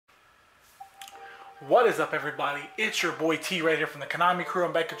What is up, everybody? It's your boy T right here from the KonamiCrew.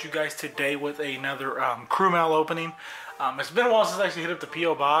 I'm back at you guys today with another CrewMail opening. It's been a while since I actually hit up the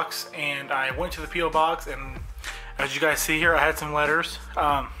P.O.Box, and I went to the P.O.Box, and as you guys see here, I had some letters.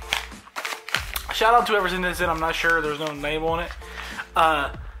 Shout out to whoever sent this in. I'm not sure. There's no name on it.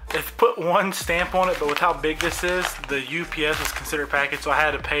 It's put one stamp on it, but with how big this is, the UPS is considered package, so I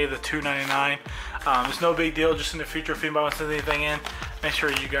had to pay the $2.99. It's no big deal. Just in the future, if anybody wants to send anything in, make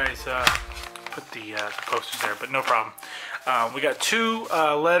sure you guys put the posters there, but no problem. We got two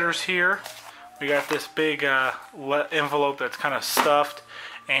letters here. We got this big envelope that's kind of stuffed,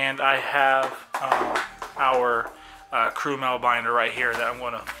 and I have our CrewMail binder right here that I'm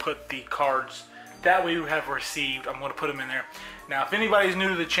going to put the cards that we have received. I'm going to put them in there. Now, if anybody's new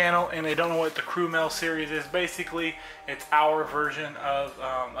to the channel and they don't know what the CrewMail series is, basically it's our version of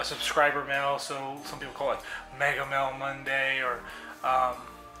a subscriber mail. So some people call it Mega Mail Monday, or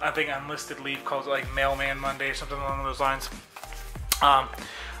I think Unlisted Leaf calls it like Mailman Monday or something along those lines.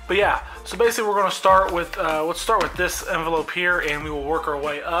 But yeah, so basically we're going to start with, let's start with this envelope here, and we will work our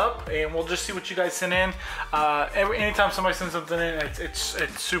way up, and we'll just see what you guys send in. Anytime somebody sends something in, it's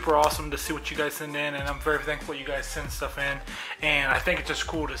super awesome to see what you guys send in, and I'm very thankful you guys send stuff in, and I think it's just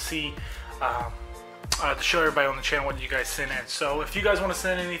cool to see, to show everybody on the channel what you guys send in. So if you guys want to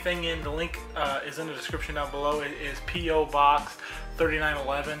send anything in, the link is in the description down below. It is P.O.Box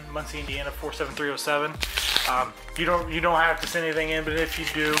 3911, Muncie, Indiana 47307. You don't have to send anything in, but if you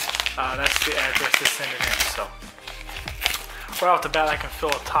do, that's the address to send it in. So right off the bat, I can fill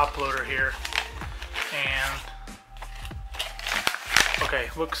a top loader here, and okay,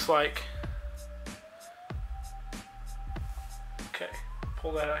 looks like, okay,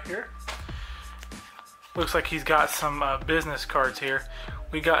 pull that out here. Looks like he's got some business cards here.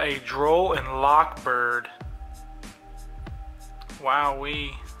 We got a Droll and Lockbird.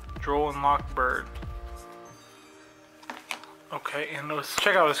 Wowee, Droll and Lockbird. Okay, and let's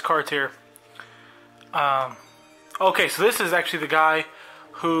check out his cards here. Okay, so this is actually the guy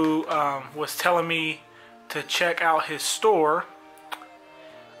who was telling me to check out his store.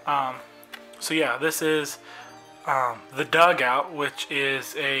 So yeah, this is the Dugout, which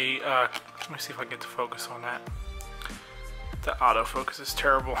is a, let me see if I get to focus on that. The autofocus is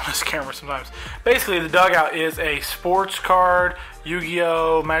terrible on this camera sometimes. Basically, the Dugout is a sports card,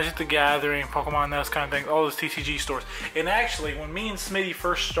 Yu-Gi-Oh, Magic the Gathering, Pokemon, those kind of things, all those TCG stores. And actually, when me and Smitty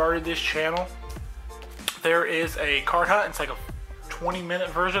first started this channel, there is a card hunt. It's like a 20-minute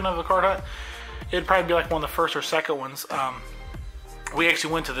version of the card hunt. It'd probably be like one of the first or second ones. We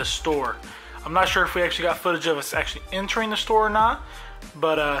actually went to this store. I'm not sure if we actually got footage of us actually entering the store or not.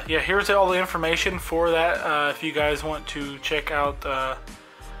 But yeah, here's all the information for that. If you guys want to check out the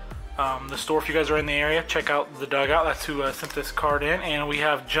store, if you guys are in the area, check out the Dugout. That's who sent this card in. And we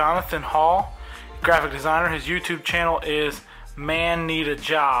have Jonathan Hall, graphic designer. His YouTube channel is Man Need a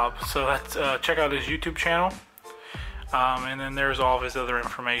Job. So that's check out his YouTube channel. And then there's all of his other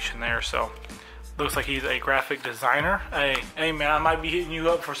information there. So looks like he's a graphic designer. Hey man, I might be hitting you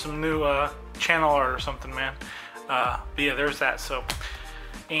up for some new channel art or something, man. But yeah, there's that. So,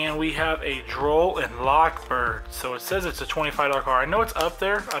 and we have a Droll and Lockbird. So it says it's a $25 card. I know it's up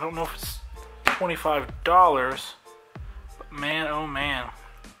there. I don't know if it's $25, but man, oh man.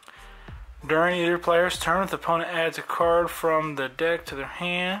 During either player's turn, if the opponent adds a card from the deck to their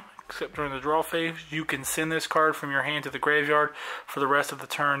hand, except during the draw phase, you can send this card from your hand to the graveyard. For the rest of the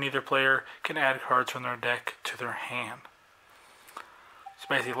turn, neither player can add cards from their deck to their hand. So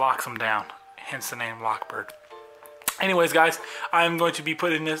basically locks them down, hence the name Lockbird. Anyways, guys, I'm going to be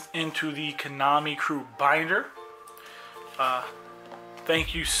putting this into the KonamiCrew binder.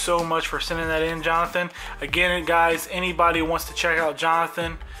 Thank you so much for sending that in, Jonathan. Again, guys, anybody who wants to check out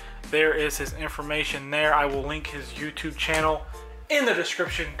Jonathan, there is his information there. I will link his YouTube channel in the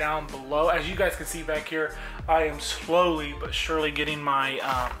description down below. As you guys can see back here, I am slowly but surely getting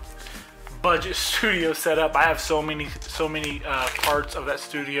my budget studio set up. I have so many parts of that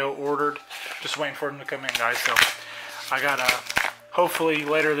studio ordered, just waiting for them to come in, guys. So I gotta, hopefully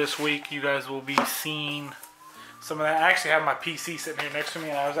later this week, you guys will be seeing some of that. I actually have my PC sitting here next to me,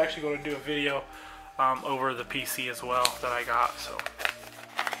 and I was actually going to do a video over the PC as well that I got. So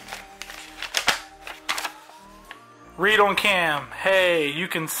read on cam. Hey, you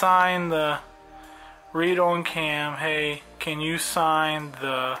can sign the read on cam. Hey, can you sign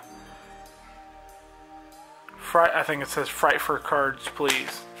the fright? I think it says Fright for cards,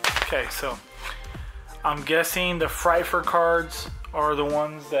 please. Okay, so I'm guessing the Fright for cards are the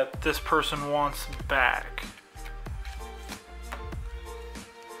ones that this person wants back.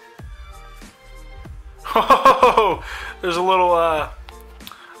 Oh, there's a little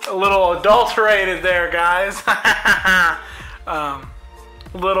a little adulterated there, guys.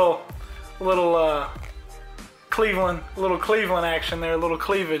 Little Cleveland action there, a little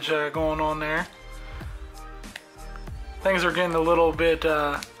cleavage going on there. Things are getting a little bit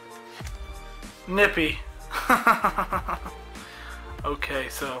nippy. Okay,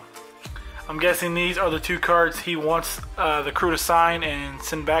 so I'm guessing these are the 2 cards he wants the crew to sign and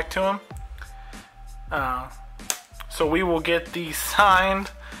send back to him. So we will get these signed,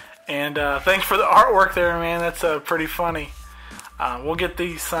 and thanks for the artwork there, man. That's pretty funny. We'll get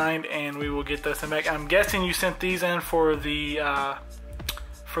these signed and we will get those sent back. I'm guessing you sent these in for the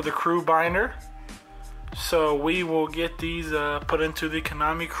crew binder. So we will get these put into the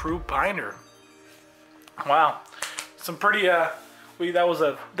KonamiCrew binder. Wow, some pretty that was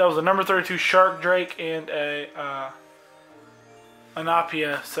a number 32 Shark Drake and a an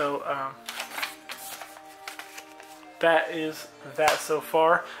Apia. So that is that so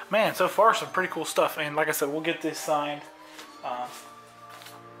far. Man, so far some pretty cool stuff. And like I said, we'll get this signed.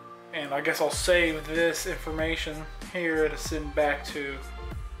 And I guess I'll save this information here to send back to.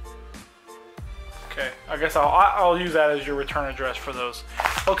 Okay, I guess I'll use that as your return address for those.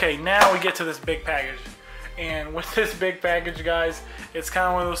 Okay, now we get to this big package. And with this big package, guys, it's kind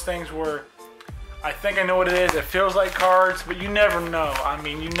of one of those things where I think I know what it is. It feels like cards, but you never know. I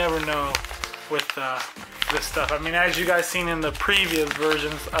mean, you never know with this stuff. I mean, as you guys seen in the previous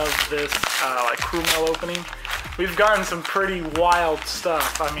versions of this like CrewMail opening, we've gotten some pretty wild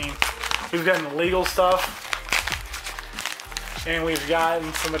stuff. I mean, we've gotten illegal stuff. And we've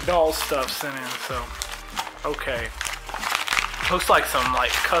gotten some adult stuff sent in, so okay. Looks like some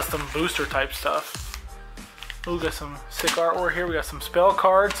like custom booster type stuff. Ooh, got some sick artwork here. We got some spell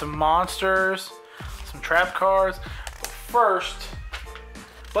cards, some monsters, some trap cards. But first,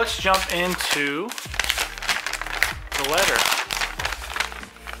 let's jump into the letter.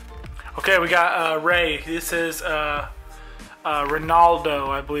 Okay, we got Ray. This is Ronaldo,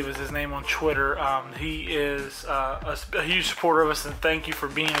 I believe is his name on Twitter. He is a huge supporter of us, and thank you for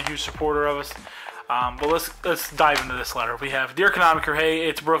being a huge supporter of us. But let's dive into this letter. We have, Dear KonamiCrew, hey,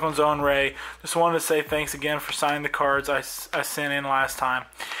 it's Brooklyn's own Ray. Just wanted to say thanks again for signing the cards I sent in last time.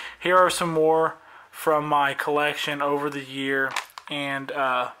 Here are some more from my collection over the year, and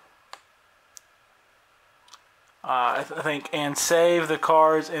I think, and save the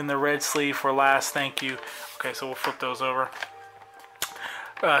cards in the red sleeve for last. Thank you. Okay, so we'll flip those over.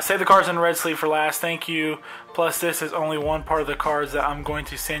 Save the cards in the red sleeve for last. Thank you. Plus, this is only one part of the cards that I'm going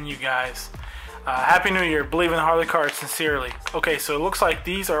to send you guys. Happy New Year. Believe in the Harley cards sincerely. Okay, so it looks like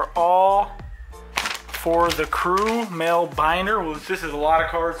these are all for the CrewMail binder. Well, this is a lot of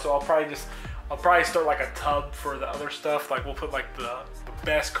cards, so I'll probably start like a tub for the other stuff. Like we'll put like the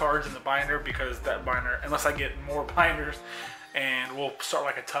best cards in the binder, because that binder, unless I get more binders, and we'll start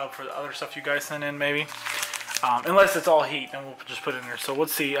like a tub for the other stuff you guys send in maybe. Unless it's all heat, then we'll just put it in there. So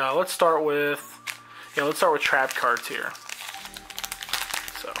let's see. Let's start with trap cards here.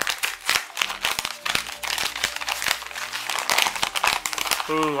 So,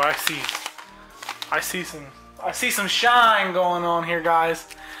 ooh, I see some shine going on here, guys.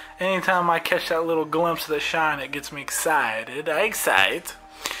 Anytime I catch that little glimpse of the shine, it gets me excited.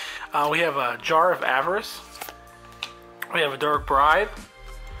 We have a Jar of Avarice. We have a Dark Bribe.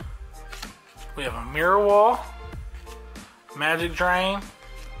 We have a Mirror Wall, Magic Drain,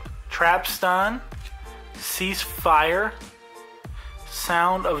 Trap Stun, Ceasefire,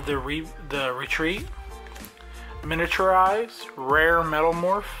 Sound of the Retreat, Miniaturize, Rare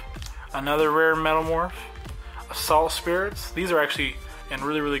Metalmorph, another Rare Metalmorph, Assault Spirits. These are actually in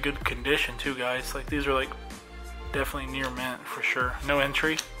really, really good condition too, guys. Like, these are like definitely near mint for sure. No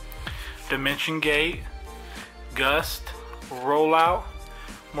entry. Dimension Gate, Gust, Rollout,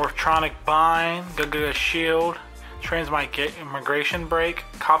 Morphtronic Bind, Gaga Shield, Transmigration Break,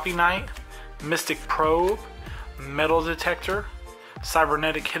 Copy Knight, Mystic Probe, Metal Detector,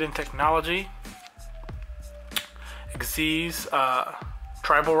 Cybernetic Hidden Technology, Xyz,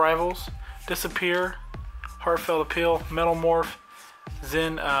 Tribal Rivals, Disappear, Heartfelt Appeal, Metalmorph,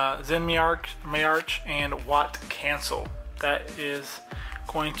 Zen Mayarch, and Watt Cancel. That is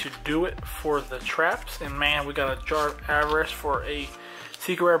going to do it for the traps. And man, we got a Jar of Avarice for a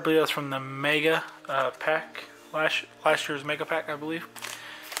secret rare. I believe that's from the Mega pack, last year's Mega pack, I believe.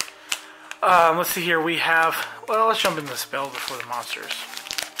 Let's see here. We have, well, let's jump into the spells before the monsters,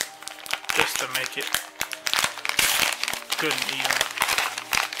 just to make it good and even.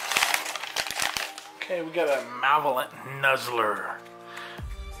 Okay, we got a Malevolent Nuzzler.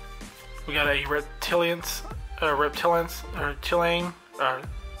 We got a Reptilian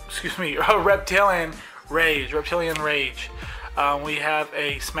Rage. We have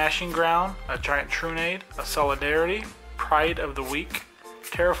a Smashing Ground, a Giant Trunade, a Solidarity, Pride of the Week,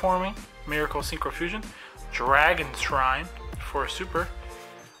 Terraforming, Miracle Synchrofusion, Dragon Shrine for a super.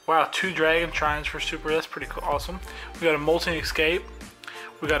 Wow, 2 Dragon Shrines for super. That's pretty cool. Awesome. We got a Molten Escape.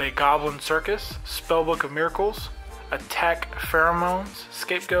 We got a Goblin Circus, Spellbook of Miracles, Attack Pheromones,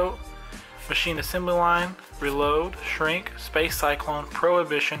 Scapegoat, Machine Assembly Line, Reload, Shrink, Space Cyclone,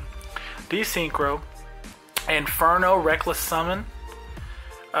 Prohibition, Desynchro, Inferno, Reckless Summon,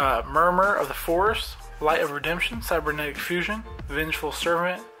 Murmur of the Forest, Light of Redemption, Cybernetic Fusion, Vengeful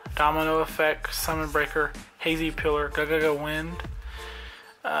Servant, Domino Effect, Summon Breaker, Hazy Pillar, Gaga Wind,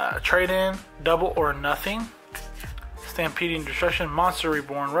 Trade-In, Double or Nothing, Stampeding Destruction, Monster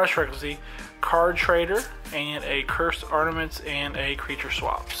Reborn, Rush Recklessly, Card Trader, and a Cursed Ornaments and a Creature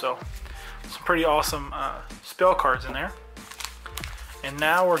Swap. So some pretty awesome spell cards in there. And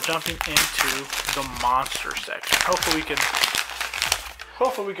now we're jumping into the monster section. Hopefully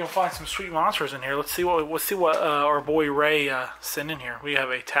we can find some sweet monsters in here. Let's see what our boy Ray sent in here. We have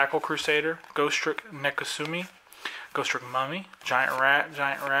a Tackle Crusader, Ghost Trick Nekasumi, Ghost Trick Mummy, Giant Rat,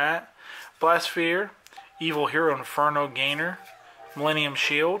 Blastsphere, Evil Hero Inferno Gainer, Millennium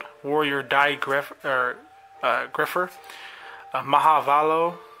Shield, Warrior Dai Griffer,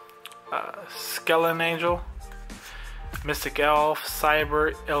 Mahavalo, Skeleton Angel, Mystic Elf,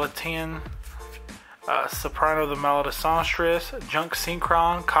 Cyber Elatian, Soprano the Melody Songstress, Junk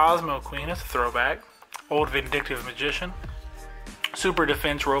Synchron, Cosmo Queen, that's a throwback, Old Vindictive Magician, Super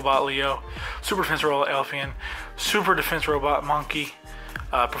Defense Robot Leo, Super Defense Robot Elfian, Super Defense Robot Monkey,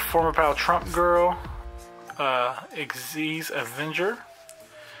 Performer Pal Trump Girl, Xyz Avenger.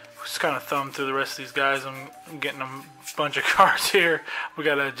 Just kind of thumb through the rest of these guys. I'm getting a bunch of cards here. We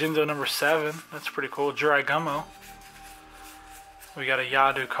got a Jinzo number 7. That's pretty cool. Jirai Gummo. We got a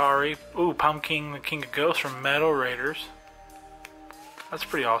Yadukari. Ooh, Pumpkin, the King of Ghosts from Metal Raiders. That's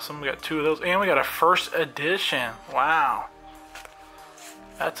pretty awesome. We got 2 of those. And we got a first edition. Wow.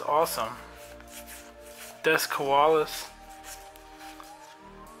 That's awesome. Des Koalas.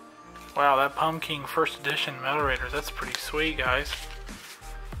 Wow, that Pumpkin first edition Metal Raiders. That's pretty sweet, guys.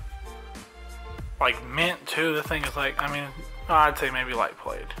 Like mint too. The thing is like, I mean, I'd say maybe light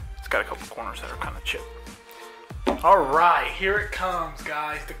played. It's got a couple corners that are kind of chipped. Alright, here it comes,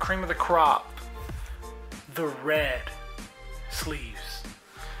 guys. The cream of the crop. The red sleeves.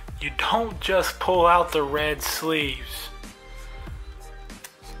 You don't just pull out the red sleeves.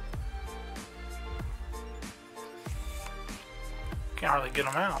 Can't hardly get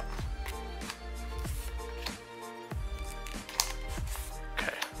them out.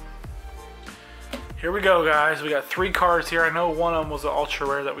 Okay. Here we go, guys. We got 3 cards here. I know one of them was an ultra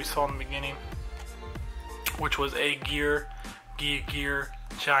rare that we saw in the beginning, which was a Gear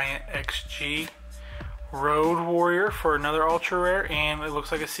Giant XG Road Warrior for another ultra rare, and it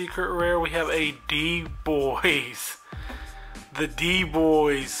looks like a secret rare. We have a D-Boys. The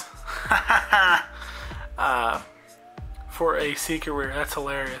D-Boys. For a secret rare. That's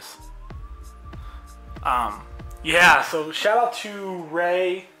hilarious. Yeah, so shout out to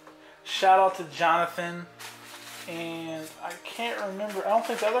Ray. Shout out to Jonathan. And I can't remember. I don't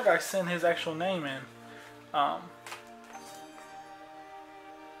think the other guy sent his actual name in.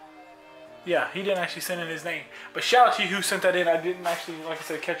 Yeah, he didn't actually send in his name. But shout out to you who sent that in. I didn't actually, like I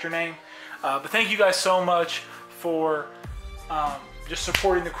said, catch your name. But thank you guys so much for just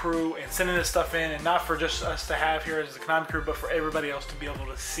supporting the crew and sending this stuff in. And not for just us to have here as the KonamiCrew, but for everybody else to be able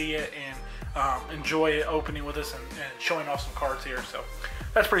to see it and enjoy it opening with us and showing off some cards here. So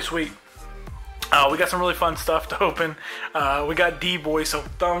that's pretty sweet. We got some really fun stuff to open. We got D-Boy, so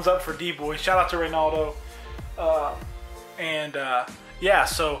thumbs up for D-Boy. Shout out to Reynaldo. Yeah,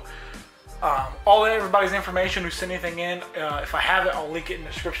 so all everybody's information who sent anything in, if I have it, I'll link it in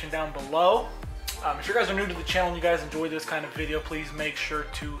the description down below. If you guys are new to the channel and you guys enjoy this kind of video, please make sure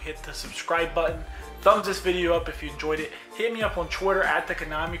to hit the subscribe button. Thumbs this video up if you enjoyed it. Hit me up on Twitter at the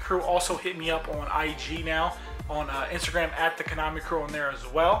KonamiCrew. Also hit me up on IG now, on Instagram at the KonamiCrew on there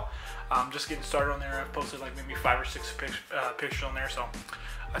as well. I'm just getting started on there. I've posted like maybe 5 or 6 pictures on there, so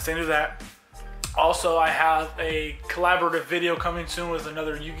I say do that. Also, I have a collaborative video coming soon with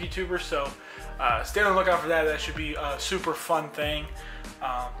another Yu-Gi tuber, so stay on the lookout for that. That should be a super fun thing.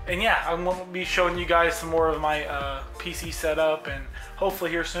 And yeah, I'm going to be showing you guys some more of my PC setup, and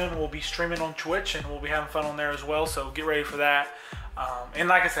hopefully here soon we'll be streaming on Twitch, and we'll be having fun on there as well, so get ready for that. And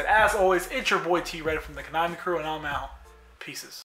like I said, as always, it's your boy T Red from the KonamiCrew, and I'm out. Pieces.